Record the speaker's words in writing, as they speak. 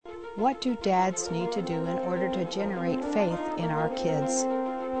What do dads need to do in order to generate faith in our kids?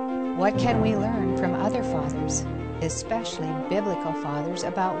 What can we learn from other fathers, especially biblical fathers,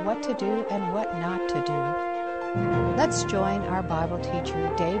 about what to do and what not to do? Let's join our Bible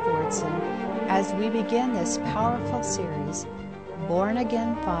teacher, Dave Wyrtzen, as we begin this powerful series, Born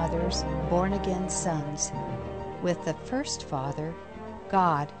Again Fathers, Born Again Sons, with the first father,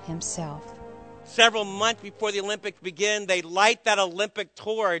 God Himself. Several months before the Olympics begin, they light that Olympic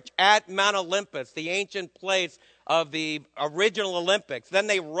torch at Mount Olympus, the ancient place of the original Olympics. Then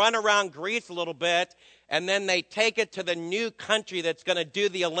they run around Greece a little bit, and then they take it to the new country that's going to do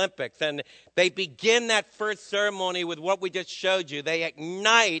the Olympics. And they begin that first ceremony with what we just showed you. They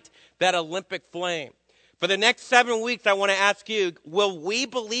ignite that Olympic flame. For the next 7 weeks, I want to ask you, will we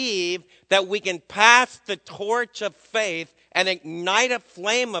believe that we can pass the torch of faith and ignite a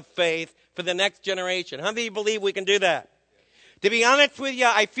flame of faith for the next generation? How many of you believe we can do that? To be honest with you,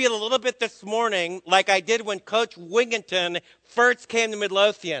 I feel a little bit this morning like I did when Coach Wigginton first came to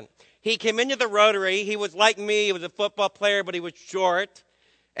Midlothian. He came into the Rotary. He was like me. He was a football player, but he was short.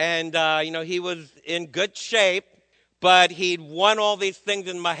 And, he was in good shape. But he'd won all these things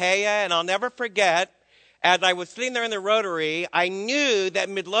in Mahia. And I'll never forget, as I was sitting there in the Rotary, I knew that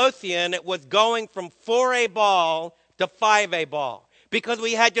Midlothian was going from 4A ball to 5A ball, because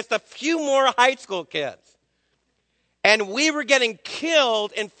we had just a few more high school kids. And we were getting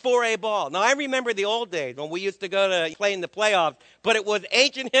killed in 4A ball. Now, I remember the old days when we used to go to play in the playoffs, but it was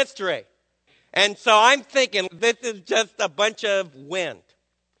ancient history. And so I'm thinking, this is just a bunch of wind.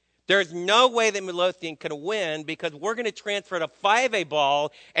 There's no way that Midlothian can win, because we're going to transfer to 5A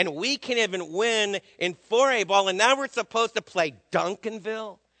ball, and we can't even win in 4A ball. And now we're supposed to play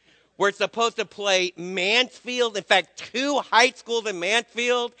Duncanville. We're supposed to play Mansfield. In fact, 2 high schools in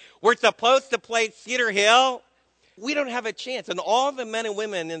Mansfield. We're supposed to play Cedar Hill. We don't have a chance. And all the men and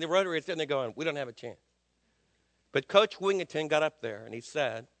women in the Rotary are sitting there going, we don't have a chance. But Coach Wigginton got up there and he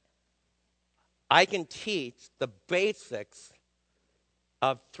said, I can teach the basics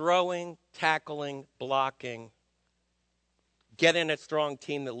of throwing, tackling, blocking, getting a strong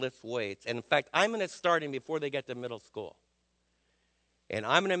team that lifts weights. And in fact, I'm going to start them before they get to middle school. And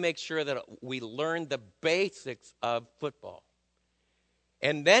I'm going to make sure that we learn the basics of football.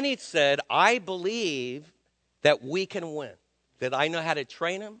 And then he said, I believe that we can win. That I know how to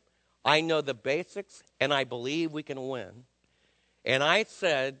train them. I know the basics. And I believe we can win. And I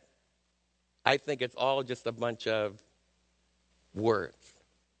said, I think it's all just a bunch of words.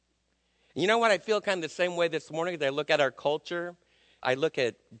 You know what? I feel kind of the same way this morning as I look at our culture. I look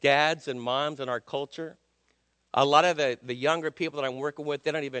at dads and moms in our culture. A lot of the younger people that I'm working with,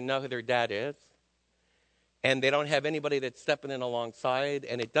 they don't even know who their dad is. And they don't have anybody that's stepping in alongside,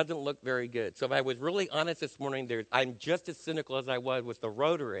 and it doesn't look very good. So if I was really honest this morning, I'm just as cynical as I was with the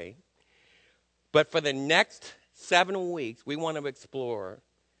Rotary. But for the next 7 weeks, we want to explore,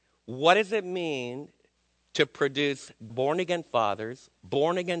 what does it mean to produce born-again fathers,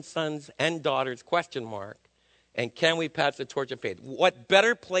 born-again sons and daughters, ? And can we pass the torch of faith? What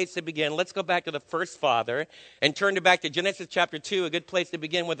better place to begin? Let's go back to the first father and turn back to Genesis chapter 2. A good place to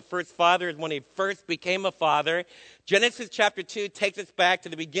begin with the first father is when he first became a father. Genesis chapter 2 takes us back to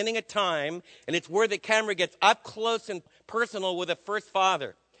the beginning of time, and it's where the camera gets up close and personal with the first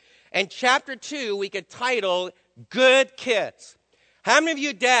father. And chapter 2 we could title, Good Kids. How many of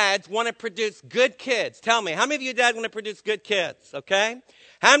you dads want to produce good kids? Tell me, how many of you dads want to produce good kids, okay?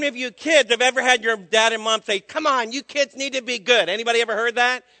 How many of you kids have ever had your dad and mom say, come on, you kids need to be good? Anybody ever heard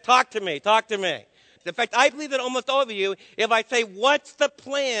that? Talk to me. In fact, I believe that almost all of you, if I say, what's the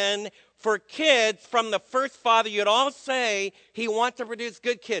plan for kids from the first father, you'd all say he wants to produce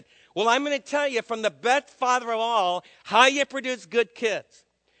good kids. Well, I'm going to tell you from the best father of all, how you produce good kids.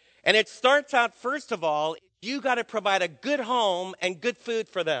 And it starts out, first of all, you got to provide a good home and good food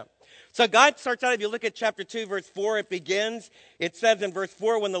for them. So God starts out, if you look at chapter 2, verse 4, it says in verse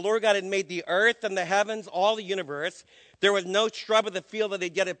 4, when the Lord God had made the earth and the heavens, all the universe, there was no shrub of the field that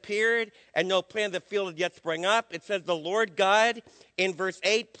had yet appeared, and no plant of the field had yet sprung up. It says the Lord God, in verse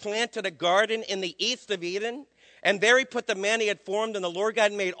 8, planted a garden in the east of Eden, and there he put the man he had formed, and the Lord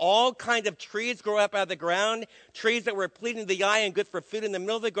God made all kinds of trees grow up out of the ground, trees that were pleasing to the eye and good for food. In the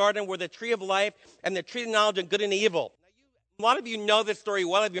middle of the garden were the tree of life and the tree of knowledge of good and evil. A lot of you know this story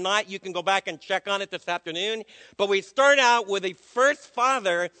well. If you're not, you can go back and check on it this afternoon. But we start out with the first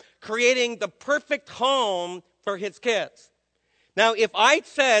father creating the perfect home for his kids. Now, if I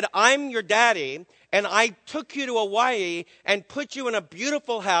said, I'm your daddy, and I took you to Hawaii and put you in a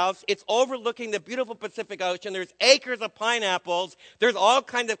beautiful house, it's overlooking the beautiful Pacific Ocean, there's acres of pineapples, there's all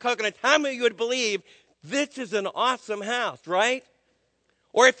kinds of coconuts, how many of you would believe this is an awesome house, right?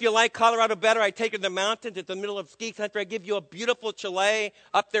 Or if you like Colorado better, I take you to the mountains. It's the middle of ski country. I give you a beautiful chalet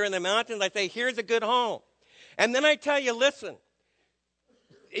up there in the mountains. I say, here's a good home. And then I tell you, listen,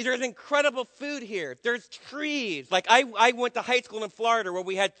 there's incredible food here. There's trees. Like I went to high school in Florida where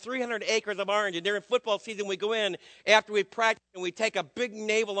we had 300 acres of orange. And during football season, we go in after we practice and we take a big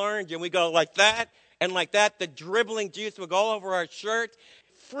navel orange and we go like that and like that. The dribbling juice will go all over our shirt.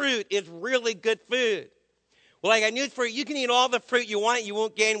 Fruit is really good food. Well, I got news for you. You can eat all the fruit you want. You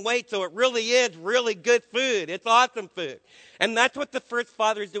won't gain weight. So it really is really good food. It's awesome food. And that's what the first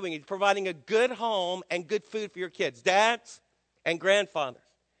father is doing. He's providing a good home and good food for your kids, dads and grandfathers.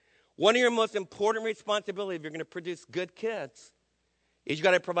 One of your most important responsibilities if you're going to produce good kids is you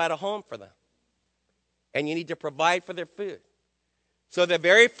got to provide a home for them. And you need to provide for their food. So the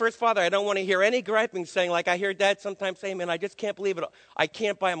very first father, I don't want to hear any griping saying, like I hear dad sometimes saying, man, I just can't believe it. I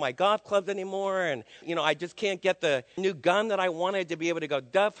can't buy my golf clubs anymore. And, I just can't get the new gun that I wanted to be able to go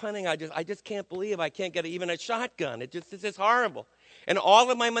dove hunting. I just can't believe I can't get even a shotgun. It's just horrible. And all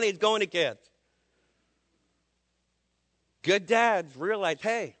of my money is going to kids. Good dads realize,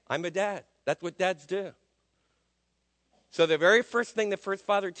 hey, I'm a dad. That's what dads do. So the very first thing the first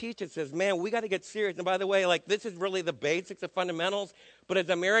father teaches is, man, we got to get serious. And by the way, like this is really the basics, the fundamentals. But as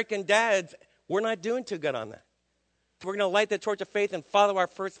American dads, we're not doing too good on that. If we're going to light the torch of faith and follow our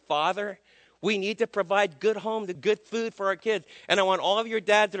first father, we need to provide good homes and good food for our kids. And I want all of your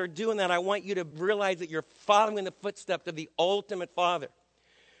dads that are doing that, I want you to realize that you're following the footsteps of the ultimate father.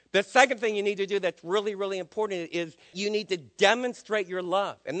 The second thing you need to do that's really, really important is you need to demonstrate your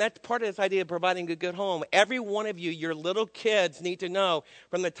love. And that's part of this idea of providing a good home. Every one of you, your little kids need to know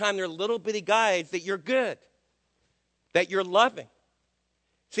from the time they're little bitty guys that you're good, that you're loving.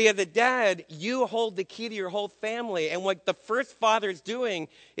 See, as a dad, you hold the key to your whole family. And what the first father is doing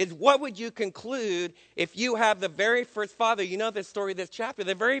is what would you conclude if you have the very first father? You know the story of this chapter.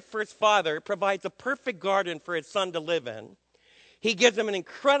 The very first father provides a perfect garden for his son to live in. He gives them an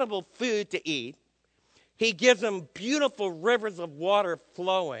incredible food to eat. He gives them beautiful rivers of water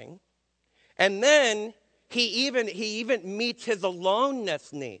flowing. And then he even meets his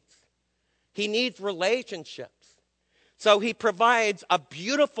aloneness needs. He needs relationships. So he provides a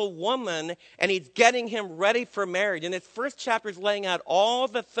beautiful woman, and he's getting him ready for marriage. And this first chapter is laying out all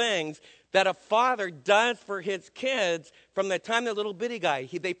the things that a father does for his kids from the time they're little bitty guy.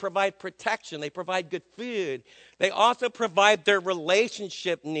 They provide protection. They provide good food. They also provide their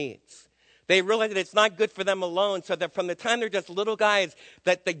relationship needs. They realize that it's not good for them alone, so that from the time they're just little guys,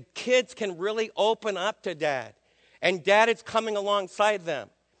 that the kids can really open up to dad. And dad is coming alongside them.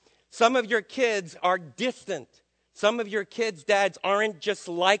 Some of your kids are distant. Some of your kids' dads aren't just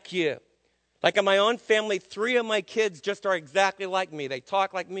like you. Like in my own family, 3 of my kids just are exactly like me. They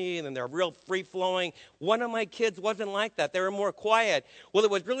talk like me, and they're real free-flowing. One of my kids wasn't like that. They were more quiet. Well,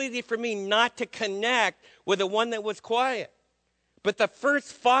 it was really easy for me not to connect with the one that was quiet. But the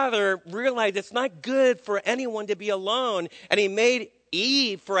first father realized it's not good for anyone to be alone, and he made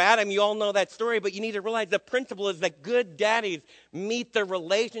Eve for Adam. You all know that story, but you need to realize the principle is that good daddies meet their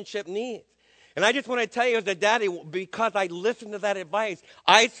relationship needs. And I just want to tell you as a daddy, because I listened to that advice,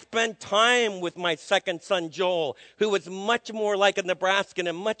 I spent time with my second son, Joel, who was much more like a Nebraskan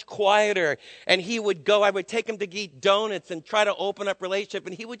and much quieter. And I would take him to eat donuts and try to open up relationship,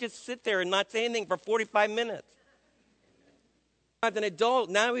 and he would just sit there and not say anything for 45 minutes. As an adult,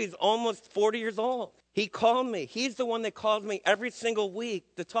 now he's almost 40 years old. He called me. He's the one that calls me every single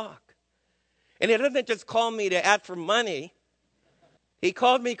week to talk. And he doesn't just call me to ask for money. He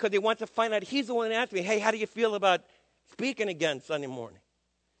called me because he wants to find out. He's the one that asked me, hey, how do you feel about speaking again Sunday morning?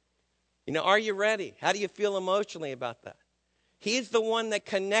 Are you ready? How do you feel emotionally about that? He's the one that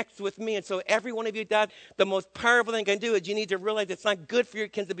connects with me. And so every one of you dads, the most powerful thing you can do is you need to realize it's not good for your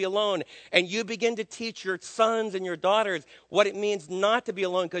kids to be alone. And you begin to teach your sons and your daughters what it means not to be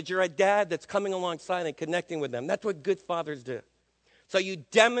alone because you're a dad that's coming alongside and connecting with them. That's what good fathers do. So you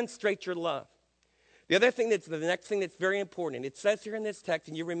demonstrate your love. The next thing that's very important, it says here in this text,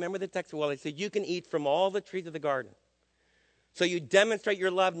 and you remember the text well, it said you can eat from all the trees of the garden. So you demonstrate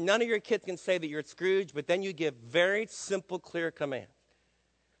your love. None of your kids can say that you're Scrooge, but then you give very simple, clear commands.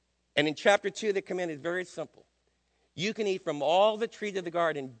 And in chapter 2, the command is very simple. You can eat from all the trees of the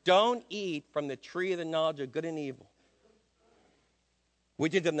garden. Don't eat from the tree of the knowledge of good and evil,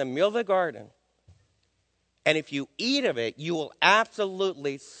 which is in the middle of the garden. And if you eat of it, you will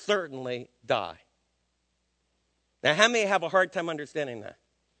absolutely, certainly die. Now, how many have a hard time understanding that?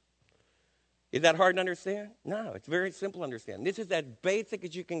 Is that hard to understand? No, it's very simple to understand. This is as basic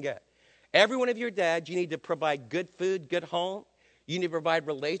as you can get. Every one of your dads, you need to provide good food, good home. You need to provide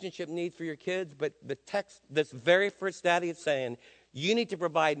relationship needs for your kids. But the text, this very first daddy is saying, You need to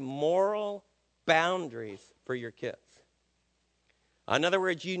provide moral boundaries for your kids. In other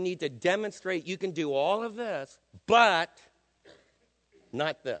words, you need to demonstrate you can do all of this, but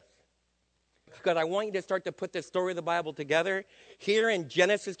not this. Because I want you to start to put the story of the Bible together. Here in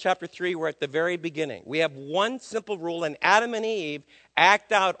Genesis chapter 3, we're at the very beginning. We have one simple rule, and Adam and Eve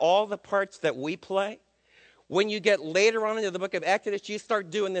act out all the parts that we play. When you get later on into the book of Exodus, you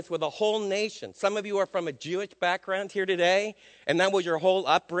start doing this with a whole nation. Some of you are from a Jewish background here today, and that was your whole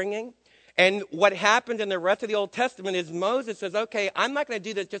upbringing. And what happened in the rest of the Old Testament is Moses says, okay, I'm not going to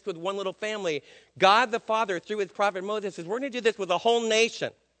do this just with one little family. God the Father, through his prophet Moses, says, we're going to do this with a whole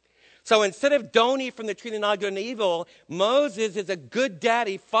nation. So instead of don't eat from the tree of the knowledge of good and evil, Moses is a good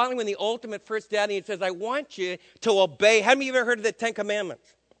daddy following the ultimate first daddy and says, I want you to obey. Have you ever heard of the Ten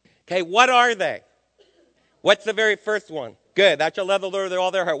Commandments? Okay, what are they? What's the very first one? Good, thou shalt love the Lord with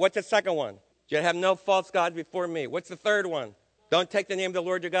all their heart. What's the second one? You have no false gods before me. What's the third one? Don't take the name of the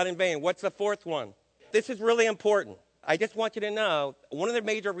Lord your God in vain. What's the fourth one? This is really important. I just want you to know, one of the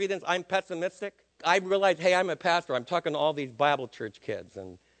major reasons I'm pessimistic, I realize, hey, I'm a pastor. I'm talking to all these Bible church kids,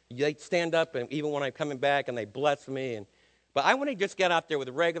 and they stand up, and even when I'm coming back, and they bless me. But I want to just get out there with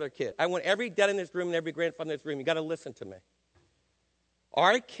a regular kid. I want every dad in this room and every grandfather in this room, you got to listen to me.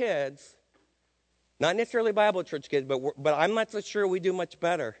 Our kids, not necessarily Bible church kids, but I'm not so sure we do much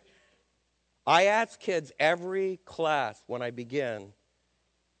better. I ask kids every class when I begin,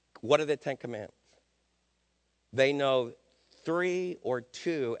 what are the 10 commandments? They know 3 or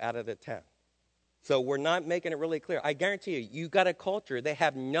 2 out of the 10. So we're not making it really clear. I guarantee you got a culture, they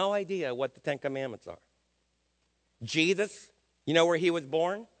have no idea what the 10 commandments are. Jesus, you know where he was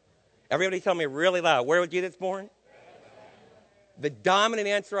born? Everybody tell me really loud, where was Jesus born? The dominant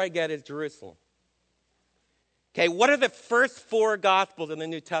answer I get is Jerusalem. Okay, what are the first 4 Gospels in the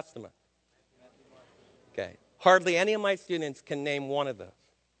New Testament? Okay, hardly any of my students can name one of those.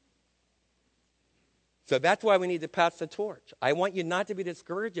 So that's why we need to pass the torch. I want you not to be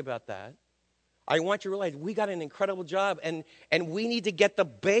discouraged about that. I want you to realize we got an incredible job, and we need to get the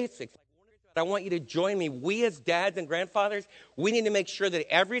basics. I want you to join me. We as dads and grandfathers, we need to make sure that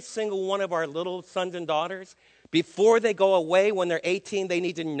every single one of our little sons and daughters, before they go away when they're 18, they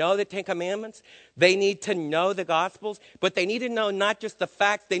need to know the 10 Commandments. They need to know the Gospels. But they need to know not just the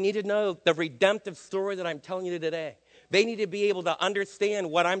facts. They need to know the redemptive story that I'm telling you today. They need to be able to understand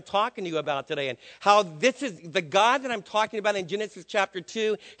what I'm talking to you about today and how this is the God that I'm talking about in Genesis chapter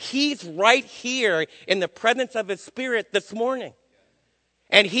 2. He's right here in the presence of his Spirit this morning.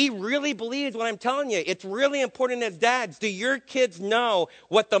 And he really believes what I'm telling you. It's really important as dads. Do your kids know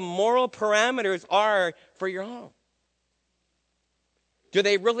what the moral parameters are for your home? Do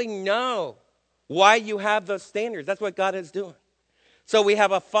they really know why you have those standards? That's what God is doing. So we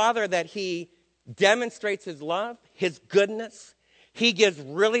have a father that he demonstrates his love, his goodness. He gives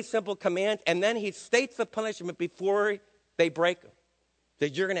really simple commands, and then he states the punishment before they break them.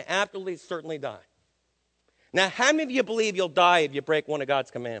 That you're going to absolutely certainly die. Now, how many of you believe you'll die if you break one of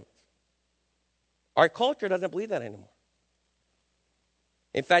God's commandments? Our culture doesn't believe that anymore.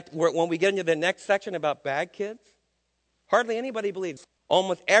 In fact, when we get into the next section about bad kids, hardly anybody believes.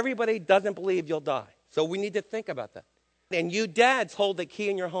 Almost everybody doesn't believe you'll die. So we need to think about that. And you dads hold the key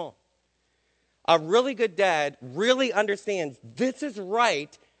in your home. A really good dad really understands this is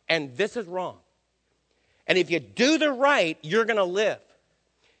right and this is wrong. And if you do the right, you're going to live.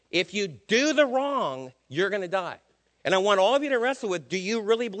 If you do the wrong, you're going to die. And I want all of you to wrestle with, do you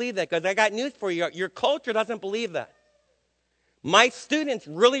really believe that? Because I got news for you. Your culture doesn't believe that. My students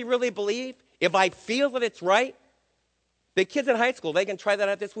really, really believe if I feel that it's right, the kids in high school, they can try that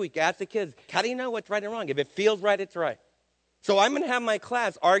out this week. Ask the kids, how do you know what's right and wrong? If it feels right, it's right. So I'm going to have my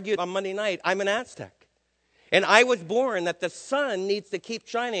class argue on Monday night. I'm an Aztec. And I was born that the sun needs to keep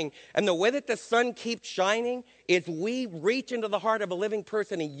shining. And the way that the sun keeps shining is we reach into the heart of a living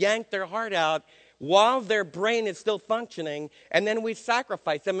person and yank their heart out while their brain is still functioning. And then we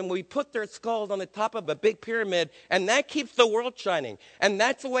sacrifice them and we put their skulls on the top of a big pyramid. And that keeps the world shining. And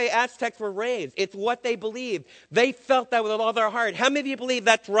that's the way Aztecs were raised. It's what they believed. They felt that with all their heart. How many of you believe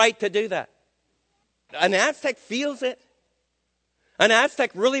that's right to do that? An Aztec feels it. An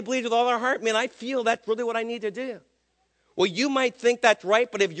Aztec really believes with all their heart, man, I feel that's really what I need to do. Well, you might think that's right,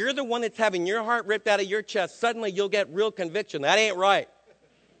 but if you're the one that's having your heart ripped out of your chest, suddenly you'll get real conviction. That ain't right.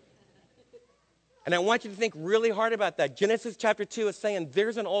 And I want you to think really hard about that. Genesis chapter 2 is saying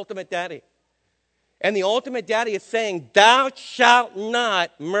there's an ultimate daddy. And the ultimate daddy is saying, thou shalt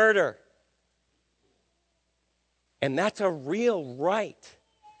not murder. And that's a real right.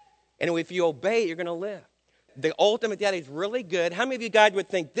 And if you obey, you're going to live. the ultimate daddy is really good. How many of you guys would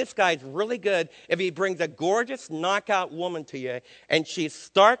think this guy's really good if he brings a gorgeous knockout woman to you and she's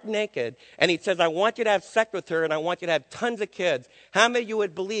stark naked and he says, I want you to have sex with her and I want you to have tons of kids? How many of you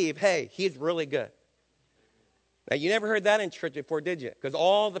would believe, hey, he's really good? Now, you never heard that in church before, did you? Because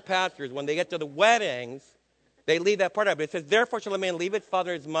all the pastors, when they get to the weddings, they leave that part out. But it says, therefore shall a man leave his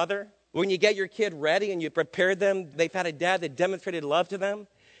father and his mother. When you get your kid ready and you prepare them, they've had a dad that demonstrated love to them.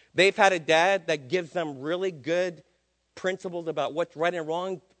 They've had a dad that gives them really good principles about what's right and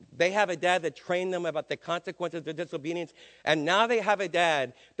wrong. They have a dad that trained them about the consequences of disobedience. And now they have a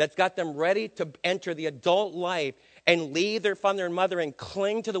dad that's got them ready to enter the adult life and leave their father and mother and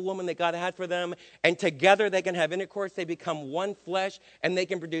cling to the woman that God had for them. And together they can have intercourse. They become one flesh and they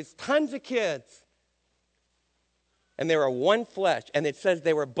can produce tons of kids. And they were one flesh. And it says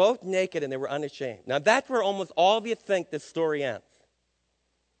they were both naked and they were unashamed. Now that's where almost all of you think this story ends.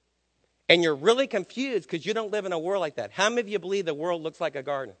 And you're really confused because you don't live in a world like that. How many of you believe the world looks like a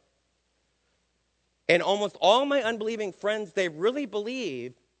garden? And almost all my unbelieving friends, they really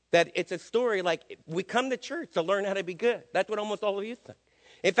believe that it's a story like we come to church to learn how to be good. That's what almost all of you think.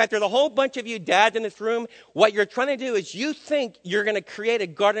 In fact, there's a whole bunch of you dads in this room. What you're trying to do is you think you're going to create a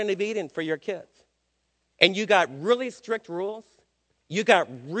Garden of Eden for your kids. And you got really strict rules. You got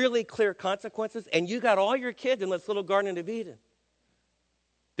really clear consequences. And you got all your kids in this little Garden of Eden.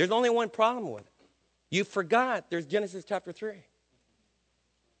 There's only one problem with it. You forgot there's Genesis chapter 3.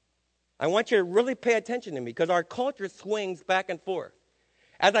 I want you to really pay attention to me because our culture swings back and forth.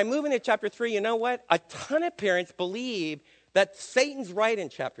 As I move into chapter 3, you know what? A ton of parents believe that Satan's right in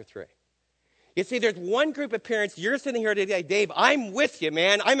chapter 3. You see, there's one group of parents, you're sitting here today, Dave, I'm with you,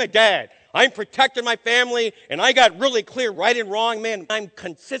 man. I'm a dad. I'm protecting my family, and I got really clear right and wrong, man. I'm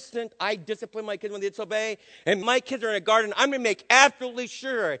consistent. I discipline my kids when they disobey, and my kids are in a garden. I'm going to make absolutely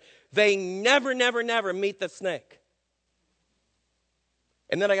sure they never, never, never meet the snake.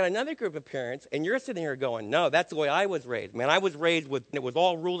 And then I got another group of parents, and you're sitting here going, no, that's the way I was raised. Man, I was raised with, it was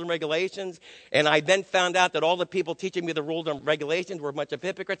all rules and regulations, and I then found out that all the people teaching me the rules and regulations were a bunch of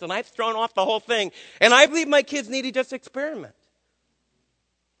hypocrites, and I've thrown off the whole thing, and I believe my kids need to just experiment.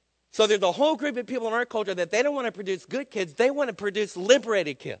 So there's a whole group of people in our culture that they don't want to produce good kids, they want to produce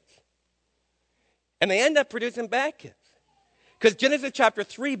liberated kids. And they end up producing bad kids. Because Genesis chapter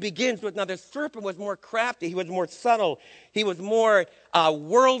 3 begins with, now the serpent was more crafty, he was more subtle, he was more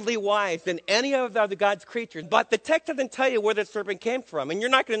worldly wise than any of the other God's creatures. But the text doesn't tell you where the serpent came from. And you're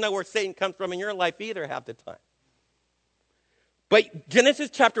not going to know where Satan comes from in your life either half the time. But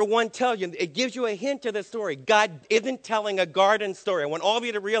Genesis chapter 1 tells you, it gives you a hint to the story. God isn't telling a garden story. I want all of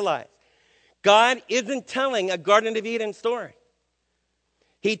you to realize, God isn't telling a Garden of Eden story.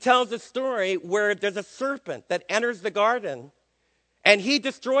 He tells a story where there's a serpent that enters the garden and he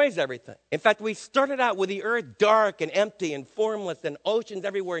destroys everything. In fact, we started out with the earth dark and empty and formless and oceans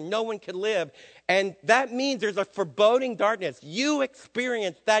everywhere. No one could live. And that means there's a foreboding darkness. You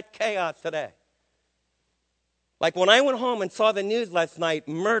experience that chaos today. Like when I went home and saw the news last night,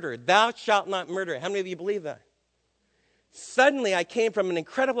 murder, thou shalt not murder. How many of you believe that? Suddenly I came from an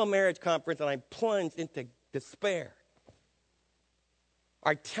incredible marriage conference and I plunged into despair.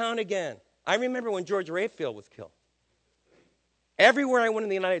 Our town again. I remember when George Rayfield was killed. Everywhere I went in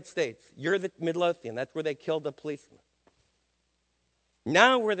the United States, you're the Midlothian. That's where they killed the policeman.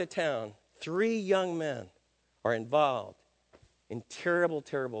 Now we're the town. 3 young men are involved in terrible,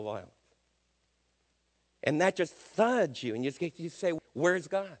 terrible violence. And that just thuds you. And you say, where's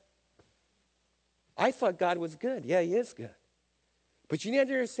God? I thought God was good. Yeah, he is good. But you need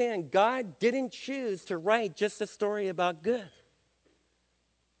to understand, God didn't choose to write just a story about good.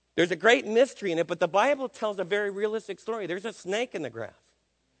 There's a great mystery in it, but the Bible tells a very realistic story. There's a snake in the grass.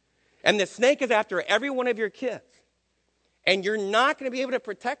 And the snake is after every one of your kids. And you're not going to be able to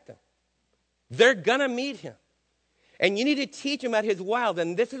protect them. They're going to meet him. And you need to teach him about his wiles.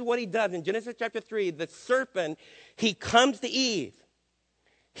 And this is what he does. In Genesis chapter 3, the serpent, he comes to Eve.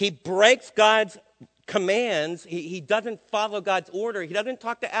 He breaks God's commands. He doesn't follow God's order. He doesn't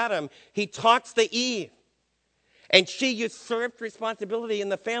talk to Adam. He talks to Eve. And she usurped responsibility in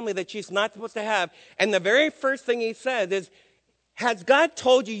the family that she's not supposed to have. And the very first thing he says is, has God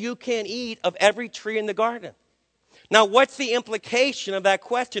told you you can't eat of every tree in the garden? Now, what's the implication of that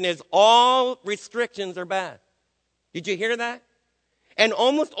question is all restrictions are bad. Did you hear that? And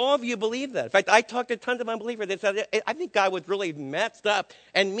almost all of you believe that. In fact, I talked to tons of unbelievers that said, I think God was really messed up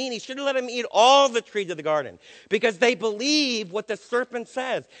and mean. He should have let him eat all the trees of the garden because they believe what the serpent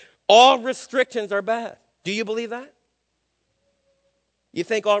says. All restrictions are bad. Do you believe that? You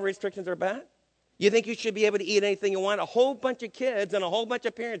think all restrictions are bad? You think you should be able to eat anything you want? A whole bunch of kids and a whole bunch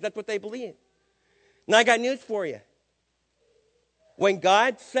of parents, that's what they believe. Now I got news for you. When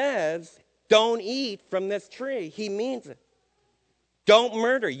God says, don't eat from this tree, he means it. Don't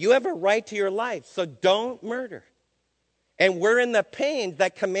murder. You have a right to your life, so don't murder. And we're in the pain.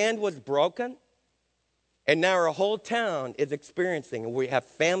 That command was broken. And now our whole town is experiencing, and we have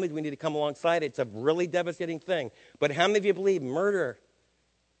families we need to come alongside. It's a really devastating thing. But how many of you believe murder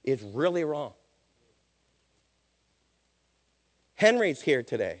is really wrong? Henry's here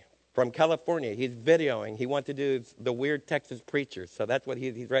today from California. He's videoing. He wants to do the weird Texas preachers. So that's what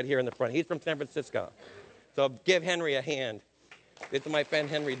he's right here in the front. He's from San Francisco. So give Henry a hand. This is my friend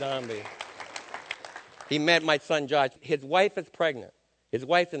Henry Dombey. He met my son Josh. His wife is pregnant. His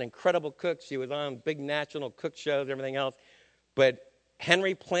wife's an incredible cook. She was on big national cook shows, everything else. But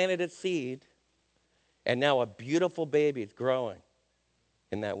Henry planted a seed, and now a beautiful baby is growing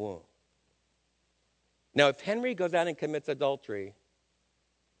in that womb. Now, if Henry goes out and commits adultery,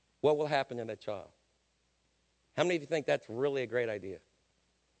 what will happen to that child? How many of you think that's really a great idea?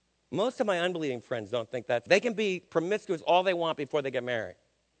 Most of my unbelieving friends don't think that. They can be promiscuous all they want before they get married,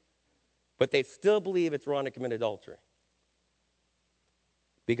 but they still believe it's wrong to commit adultery.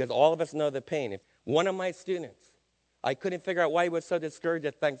 Because all of us know the pain. If one of my students, I couldn't figure out why he was so discouraged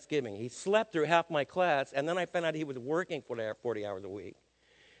at Thanksgiving. He slept through half my class, and then I found out he was working 40 hours a week.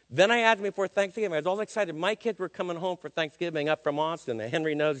 Then I asked him before Thanksgiving. I was all excited. My kids were coming home for Thanksgiving up from Austin. And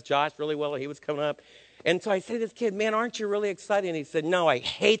Henry knows Josh really well. He was coming up. And so I said to this kid, man, aren't you really excited? And he said, no, I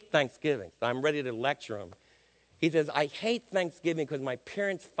hate Thanksgiving. So I'm ready to lecture him. He says, I hate Thanksgiving because my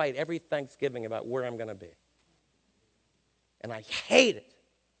parents fight every Thanksgiving about where I'm going to be. And I hate it.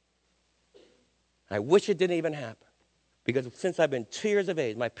 I wish it didn't even happen. Because since I've been 2 years of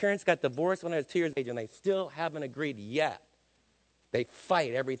age, my parents got divorced when I was 2 years of age, and they still haven't agreed yet. They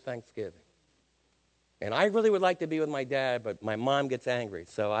fight every Thanksgiving. And I really would like to be with my dad, but my mom gets angry,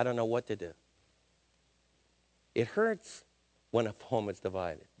 so I don't know what to do. It hurts when a home is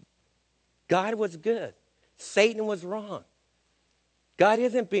divided. God was good. Satan was wrong. God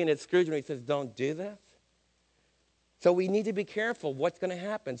isn't being a Scrooge when he says, don't do this. So we need to be careful what's going to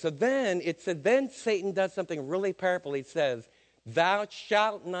happen. So then Satan does something really powerful. He says, thou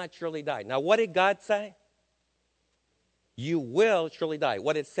shalt not surely die. Now, what did God say? You will surely die.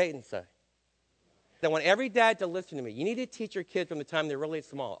 What did Satan say? I want every dad to listen to me. You need to teach your kids from the time they're really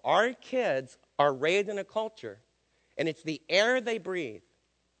small. Our kids are raised in a culture, and it's the air they breathe.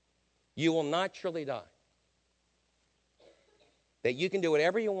 You will not surely die. That you can do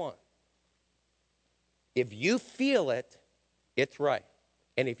whatever you want. If you feel it, it's right.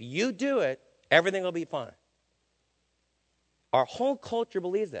 And if you do it, everything will be fine. Our whole culture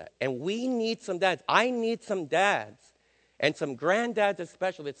believes that. And we need some dads. I need some dads and some granddads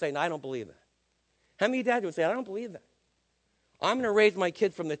especially that say, no, I don't believe that. How many dads would say, I don't believe that? I'm going to raise my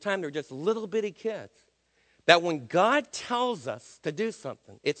kids from the time they're just little bitty kids. That when God tells us to do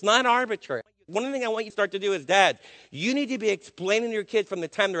something, it's not arbitrary. One of the things I want you to start to do as dads, you need to be explaining to your kids from the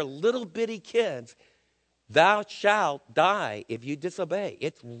time they're little bitty kids, thou shalt die if you disobey.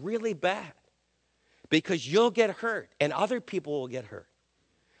 It's really bad because you'll get hurt and other people will get hurt.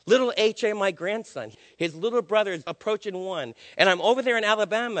 Little H.A., my grandson, his little brother is approaching 1. And I'm over there in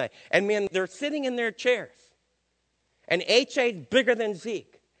Alabama, and man, they're sitting in their chairs. And H.A. is bigger than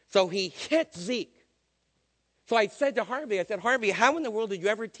Zeke. So he hit Zeke. So I said to Harvey, Harvey, how in the world did you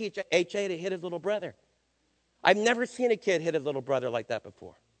ever teach H.A. to hit his little brother? I've never seen a kid hit his little brother like that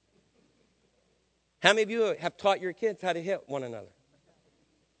before. How many of you have taught your kids how to hit one another?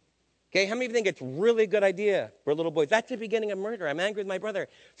 Okay, how many of you think it's a really good idea for little boys? That's the beginning of murder. I'm angry with my brother.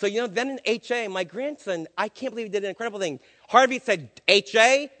 So, then in H.A., my grandson, I can't believe he did an incredible thing. Harvey said,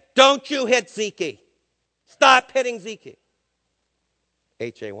 H.A., don't you hit Zeke. Stop hitting Zeke.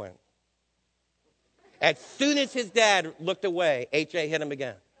 H.A. went. As soon as his dad looked away, H.A. hit him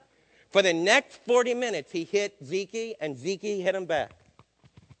again. For the next 40 minutes, he hit Zeke, and Zeke hit him back.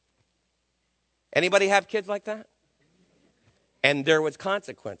 Anybody have kids like that? And there was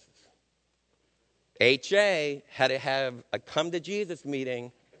consequences. H.A. had to have a come-to-Jesus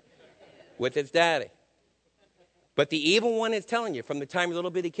meeting with his daddy. But the evil one is telling you from the time you're little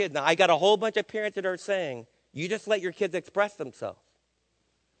bitty kids. Now, I got a whole bunch of parents that are saying, you just let your kids express themselves.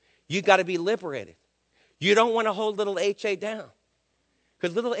 You got to be liberated. You don't want to hold little H.A. down.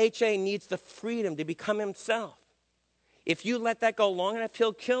 Because little H.A. needs the freedom to become himself. If you let that go long enough,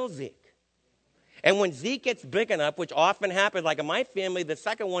 he'll kill Zeke. And when Zeke gets big enough, which often happens, like in my family, the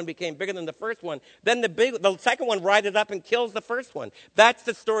second one became bigger than the first one. Then the second one rises up and kills the first one. That's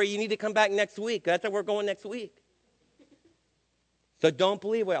the story. You need to come back next week. That's where we're going next week. So don't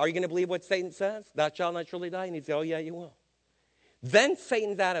believe it. Are you going to believe what Satan says? Thou shalt not surely die. And he'd say, oh, yeah, you will. Then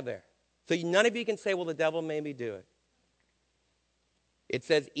Satan's out of there. So none of you can say, well, the devil made me do it. It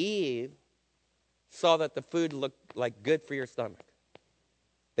says Eve saw that the food looked like good for your stomach.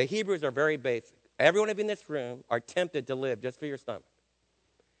 The Hebrews are very basic. Every one of you in this room are tempted to live just for your stomach.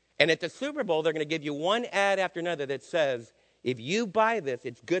 And at the Super Bowl, they're going to give you one ad after another that says, if you buy this,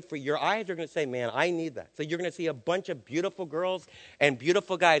 it's good for your eyes. Are going to say, man, I need that. So you're going to see a bunch of beautiful girls and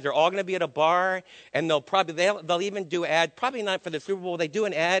beautiful guys. They're all going to be at a bar, and they'll even do ad, probably not for the Super Bowl. They do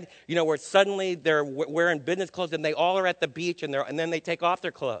an ad, where suddenly they're wearing business clothes, and they all are at the beach, and then they take off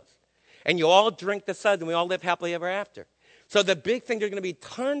their clothes. And you all drink the suds, and we all live happily ever after. So the big thing, there's going to be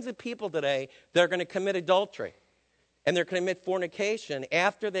tons of people today that are going to commit adultery. And they're going to commit fornication.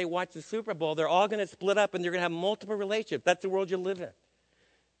 After they watch the Super Bowl, they're all going to split up and they're going to have multiple relationships. That's the world you live in.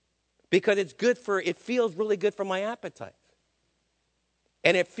 Because it feels really good for my appetite.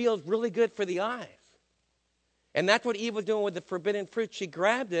 And it feels really good for the eyes. And that's what Eve was doing with the forbidden fruit. She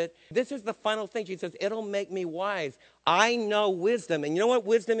grabbed it. This is the final thing. She says, it'll make me wise. I know wisdom. And you know what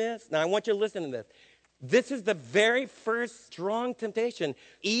wisdom is? Now, I want you to listen to this. This is the very first strong temptation.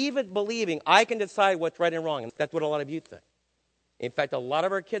 Eve is believing I can decide what's right and wrong. And that's what a lot of you think. In fact, a lot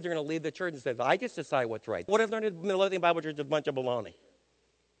of our kids are going to leave the church and say, I just decide what's right. What I've learned in the Midlothian Bible Church is a bunch of baloney.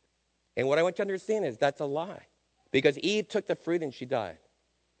 And what I want you to understand is that's a lie. Because Eve took the fruit and she died.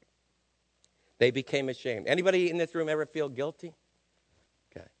 They became ashamed. Anybody in this room ever feel guilty?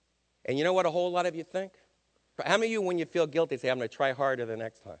 Okay. And you know what a whole lot of you think? How many of you, when you feel guilty, say, I'm going to try harder the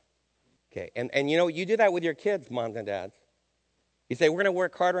next time? Okay, and you do that with your kids, moms and dads. You say, we're going to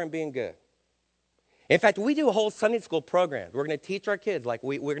work harder on being good. In fact, we do a whole Sunday school program. We're going to teach our kids, like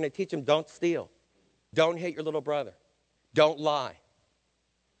we're going to teach them, don't steal. Don't hit your little brother. Don't lie.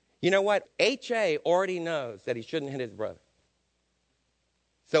 You know what? H.A. already knows that he shouldn't hit his brother.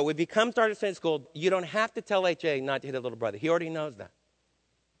 So if he comes to our Sunday school, you don't have to tell H.A. not to hit his little brother. He already knows that.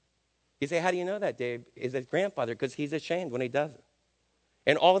 You say, how do you know that, Dave? Is his grandfather, because he's ashamed when he does it.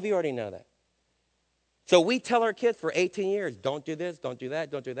 And all of you already know that. So we tell our kids for 18 years, don't do this, don't do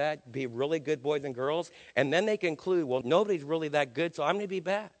that, don't do that. Be really good boys and girls. And then they conclude, well, nobody's really that good, so I'm going to be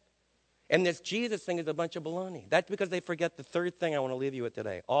bad. And this Jesus thing is a bunch of baloney. That's because they forget the third thing I want to leave you with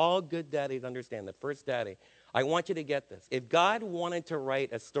today. All good daddies understand, the first daddy. I want you to get this. If God wanted to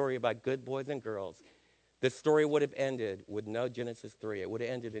write a story about good boys and girls, the story would have ended with no Genesis 3. It would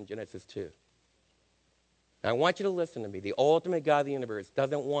have ended in Genesis 2. Now, I want you to listen to me. The ultimate God of the universe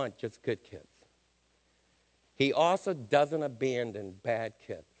doesn't want just good kids. He also doesn't abandon bad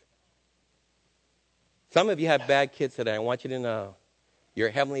kids. Some of you have bad kids today. I want you to know your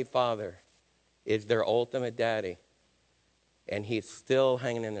Heavenly Father is their ultimate daddy, and He's still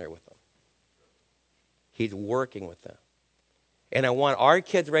hanging in there with them. He's working with them. And I want our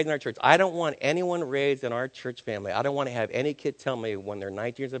kids raised in our church. I don't want anyone raised in our church family. I don't want to have any kid tell me when they're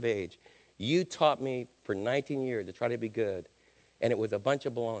 19 years of age, you taught me for 19 years to try to be good, and it was a bunch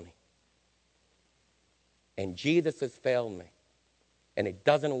of baloney. And Jesus has failed me, and it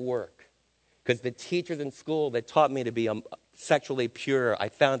doesn't work. Because the teachers in school that taught me to be sexually pure, I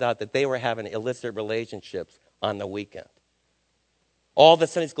found out that they were having illicit relationships on the weekend. All the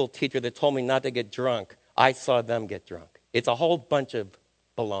Sunday school teachers that told me not to get drunk, I saw them get drunk. It's a whole bunch of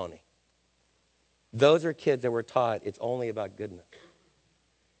baloney. Those are kids that were taught it's only about goodness.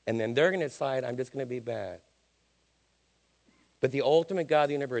 And then they're going to decide, I'm just going to be bad. But the ultimate God of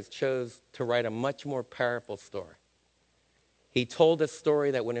the universe chose to write a much more powerful story. He told a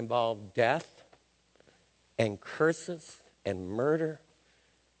story that would involve death and curses and murder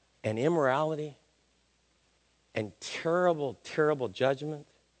and immorality and terrible, terrible judgment.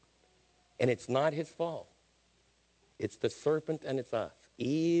 And it's not his fault. It's the serpent and it's us.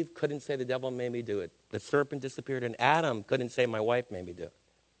 Eve couldn't say the devil made me do it. The serpent disappeared, and Adam couldn't say my wife made me do it.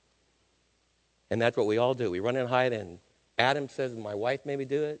 And that's what we all do. We run and hide, and Adam says, my wife made me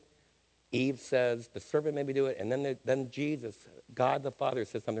do it. Eve says, the serpent made me do it. And then Jesus, God the Father,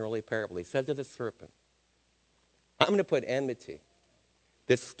 says something really powerful. He said to the serpent, I'm going to put enmity.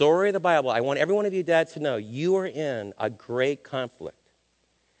 This story of the Bible, I want every one of you dads to know, you are in a great conflict.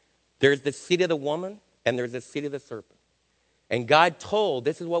 There's the seed of the woman, and there's the seed of the serpent. And God told,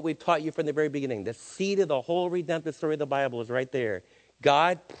 this is what we've taught you from the very beginning, the seed of the whole redemptive story of the Bible is right there.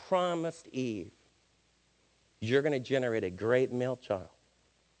 God promised Eve, you're going to generate a great male child.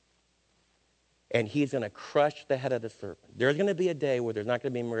 And he's going to crush the head of the serpent. There's going to be a day where there's not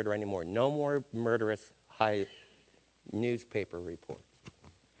going to be murder anymore. No more murderous high newspaper reports.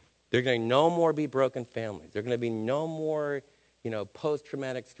 There's going to no more be broken families. There's going to be no more,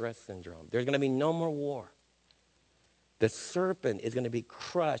 post-traumatic stress syndrome. There's going to be no more war. The serpent is going to be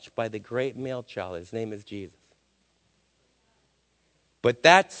crushed by the great male child. His name is Jesus. But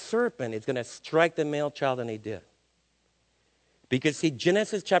that serpent is going to strike the male child, and he did. Because, see,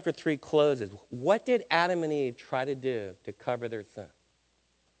 Genesis chapter 3 closes. What did Adam and Eve try to do to cover their sin?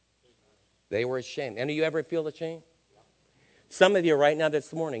 They were ashamed. Any of you ever feel ashamed? Some of you right now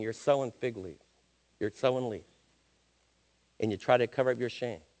this morning, you're sowing fig leaves. You're sowing leaves. And you try to cover up your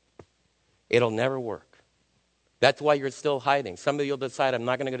shame. It'll never work. That's why you're still hiding. Some of you will decide, I'm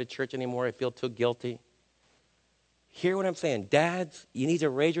not going to go to church anymore. I feel too guilty. Hear what I'm saying. Dads, you need to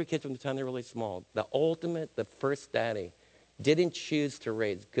raise your kids from the time they're really small. The first daddy, didn't choose to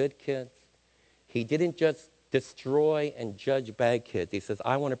raise good kids. He didn't just destroy and judge bad kids. He says,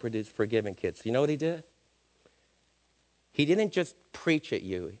 I want to produce forgiving kids. You know what he did? He didn't just preach at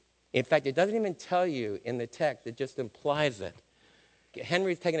you. In fact, it doesn't even tell you in the text. It just implies it.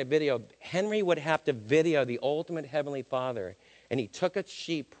 Henry's taking a video. Henry would have to video the ultimate heavenly Father, and he took a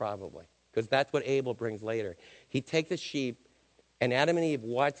sheep probably, because that's what Abel brings later. He takes a sheep, and Adam and Eve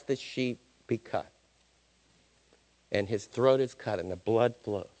watch the sheep be cut. And his throat is cut, and the blood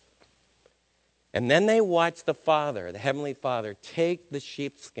flows. And then they watch the Father, the heavenly Father, take the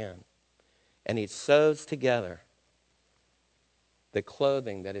sheepskin, and he sews together the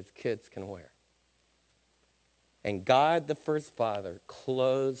clothing that his kids can wear. And God, the first Father,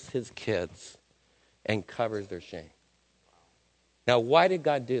 clothes his kids and covers their shame. Now, why did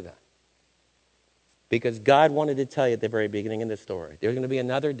God do that? Because God wanted to tell you at the very beginning of the story, there's going to be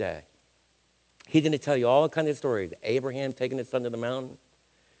another day. He's going to tell you all kinds of stories. Abraham taking his son to the mountain.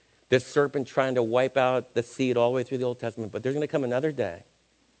 The serpent trying to wipe out the seed all the way through the Old Testament. But there's going to come another day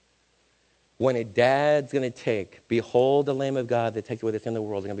when a dad's going to take, behold the Lamb of God that takes away the sin of the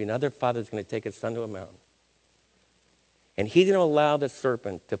world. There's going to be another father that's going to take his son to a mountain. And he's going to allow the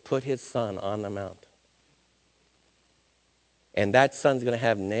serpent to put his son on the mountain. And that son's going to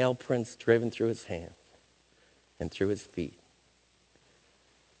have nail prints driven through his hands and through his feet.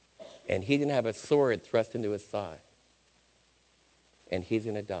 And he's going to have a sword thrust into his side. And he's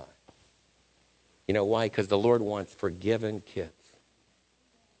going to die. You know why? Because the Lord wants forgiven kids.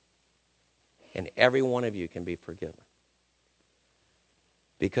 And every one of you can be forgiven.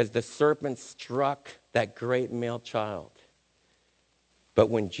 Because the serpent struck that great male child. But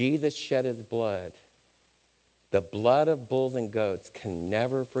when Jesus shed his blood, the blood of bulls and goats can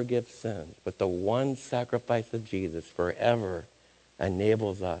never forgive sins. But the one sacrifice of Jesus forever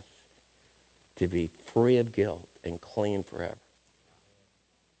enables us to be free of guilt and clean forever.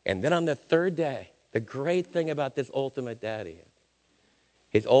 And then on the third day, the great thing about this ultimate daddy is,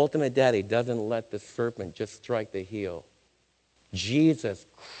 his ultimate daddy doesn't let the serpent just strike the heel. Jesus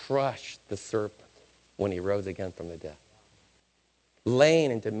crushed the serpent when he rose again from the dead.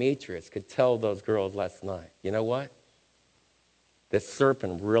 Lane and Demetrius could tell those girls last night, you know what? The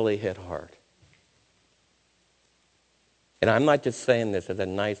serpent really hit hard. And I'm not just saying this as a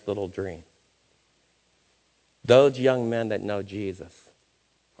nice little dream. Those young men that know Jesus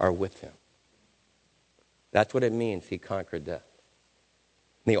are with him. That's what it means he conquered death.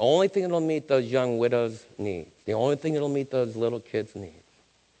 And the only thing that'll meet those young widows' needs, the only thing that'll meet those little kids' needs,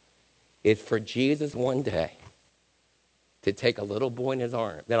 is for Jesus one day to take a little boy in his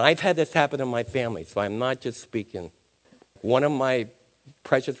arms. And I've had this happen in my family, so I'm not just speaking. One of my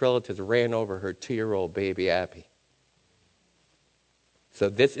precious relatives ran over her 2-year-old baby, Abby. So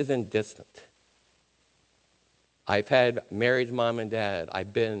this isn't distant. I've had Mary's mom and dad.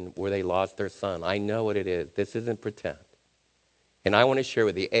 I've been where they lost their son. I know what it is. This isn't pretend. And I want to share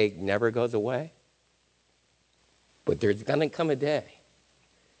with you, the ache never goes away. But there's going to come a day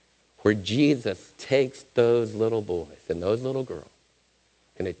where Jesus takes those little boys and those little girls,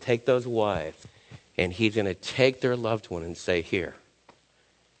 going to take those wives, and he's going to take their loved one and say, here,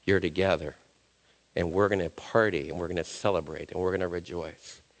 you're together, and we're going to party, and we're going to celebrate, and we're going to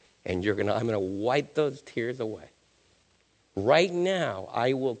rejoice. And I'm going to wipe those tears away. Right now,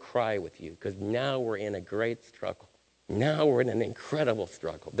 I will cry with you, because now we're in a great struggle. Now we're in an incredible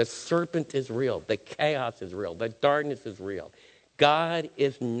struggle. The serpent is real. The chaos is real. The darkness is real. God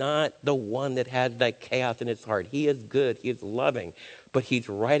is not the one that has that chaos in his heart. He is good. He is loving. But he's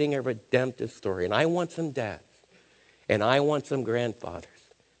writing a redemptive story. And I want some dads and I want some grandfathers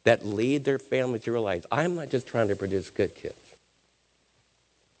that lead their families to realize I'm not just trying to produce good kids.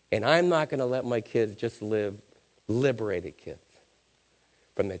 And I'm not going to let my kids just live liberated kids.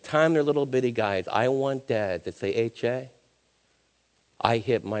 From the time they're little bitty guys, I want dads that say, H.A., I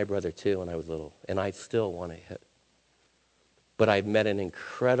hit my brother too when I was little, and I still want to hit. But I've met an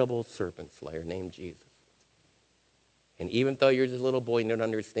incredible serpent slayer named Jesus. And even though you're just a little boy and don't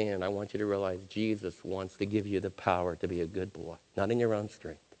understand, I want you to realize Jesus wants to give you the power to be a good boy, not in your own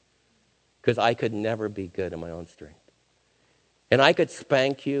strength. Because I could never be good in my own strength. And I could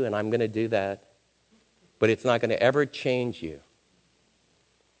spank you, and I'm going to do that, but it's not going to ever change you.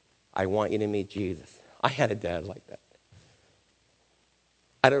 I want you to meet Jesus. I had a dad like that.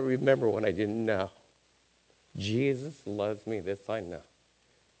 I don't remember when I didn't know. Jesus loves me, this I know,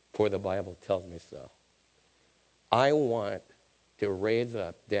 for the Bible tells me so. I want to raise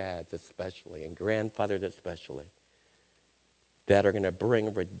up dads especially, and grandfathers especially, that are going to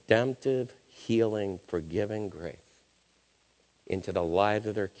bring redemptive, healing, forgiving grace into the lives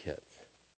of their kids.